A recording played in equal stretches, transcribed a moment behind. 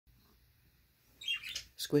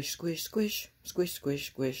Squish, squish, squish, squish, squish,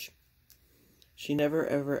 squish. She never,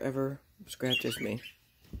 ever, ever scratches me.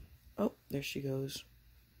 Oh, there she goes.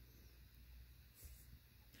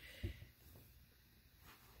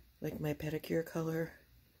 Like my pedicure color.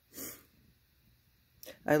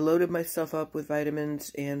 I loaded myself up with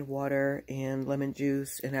vitamins and water and lemon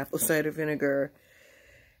juice and apple cider vinegar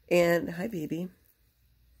and, hi baby,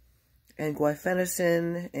 and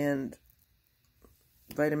guaifenesin and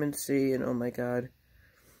vitamin C, and oh my god.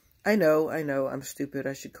 I know, I'm stupid,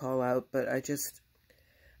 I should call out, but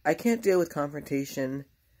I can't deal with confrontation.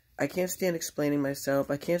 I can't stand explaining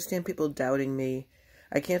myself. I can't stand people doubting me.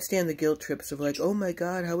 I can't stand the guilt trips of like, oh my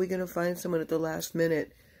god, how are we going to find someone at the last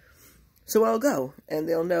minute? So I'll go, and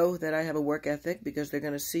they'll know that I have a work ethic because they're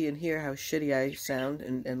going to see and hear how shitty I sound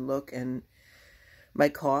and look and my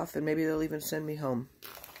cough, and maybe they'll even send me home.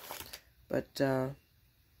 But,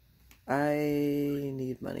 I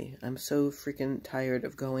need money. I'm so freaking tired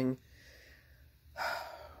of going.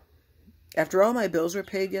 After all my bills were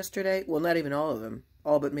paid yesterday, well, not even all of them,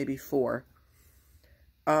 all but maybe 4,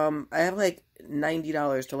 I have like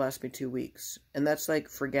 $90 to last me 2 weeks, and that's like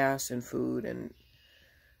for gas and food and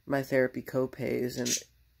my therapy co-pays, and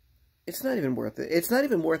it's not even worth it. It's not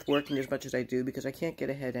even worth working as much as I do because I can't get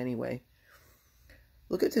ahead anyway.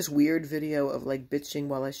 Look at this weird video of like bitching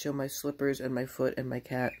while I show my slippers and my foot and my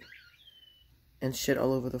cat and shit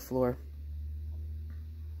all over the floor.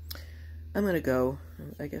 I'm gonna go.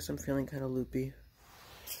 I guess I'm feeling kind of loopy.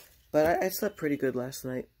 But I slept pretty good last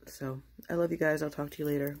night, so I love you guys. I'll talk to you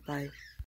later. Bye.